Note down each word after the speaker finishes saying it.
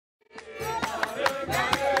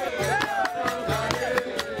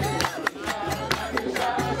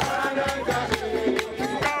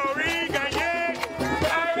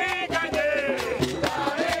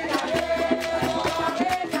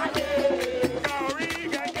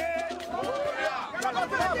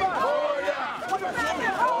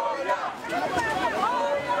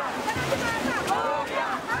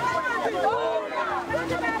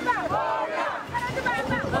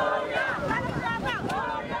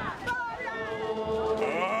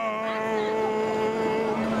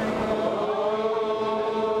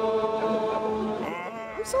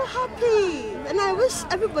happy, and I wish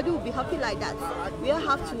everybody would be happy like that. We all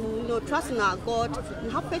have to, trust in our God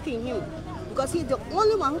and have faith in Him, because He's the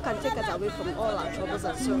only one who can take us away from all our troubles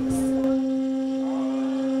and sorrows.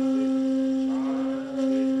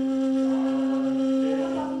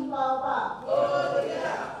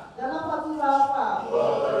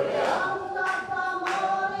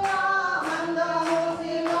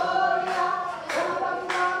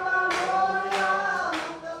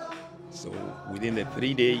 Within the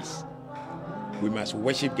 3 days, we must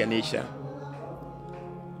worship Ganesha.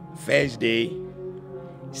 First day,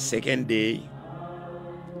 second day,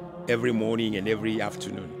 every morning and every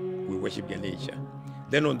afternoon, we worship Ganesha.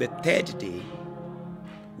 Then on the third day,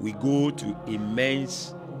 we go to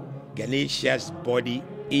immerse Ganesha's body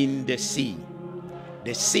in the sea.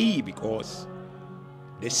 The sea, because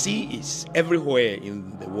the sea is everywhere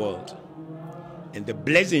in the world. And the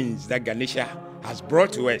blessings that Ganesha has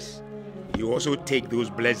brought to us, you also take those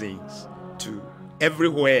blessings to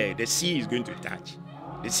everywhere the sea is going to touch.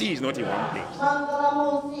 The sea is not in one place.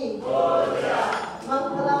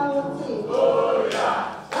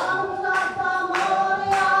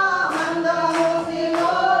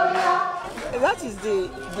 That is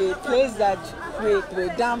the place that we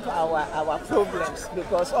dump our problems,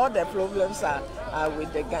 because all the problems are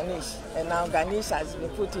with the Ganesh, and now Ganesh has been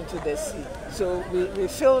put into the sea. So we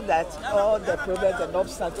feel that all the problems and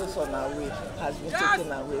obstacles on our way has been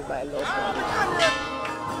taken away by Lord Ganesh.